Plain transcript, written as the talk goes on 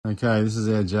Okay, this is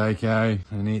our Jayco,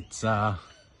 and it's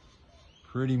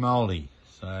pretty mouldy,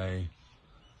 so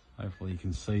hopefully you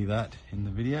can see that in the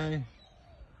video.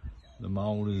 The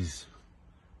mould is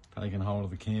taking hold of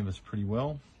the canvas pretty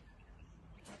well.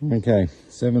 Okay,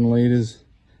 7 litres,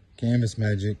 Canvas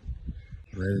Magic,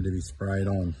 ready to be sprayed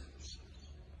on.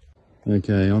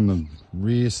 Okay, on the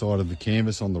rear side of the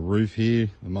canvas on the roof here,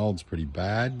 the mould's pretty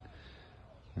bad.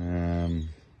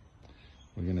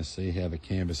 We're going to see how the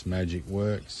Canvas Magic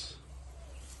works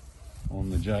on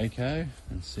the Jayco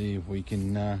and see if we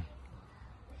can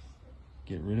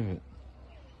get rid of it.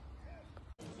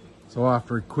 So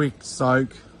after a quick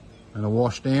soak and a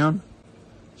wash down,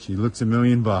 she looks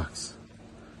 $1,000,000.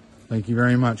 Thank you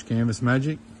very much, Canvas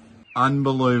Magic.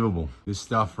 Unbelievable. This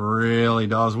stuff really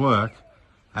does work.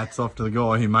 Hats off to the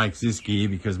guy who makes this gear,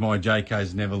 because my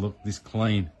Jayco's never looked this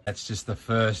clean. That's just the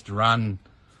first run.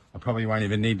 I probably won't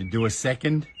even need to do a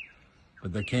second,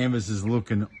 but the canvas is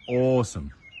looking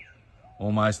awesome.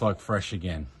 Almost like fresh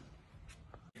again.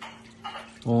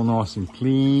 All nice and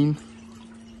clean.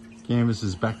 Canvas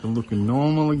is back to looking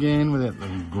normal again without the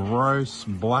gross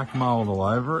black mold all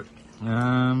over it.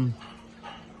 I'm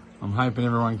hoping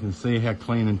everyone can see how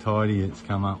clean and tidy it's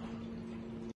come up.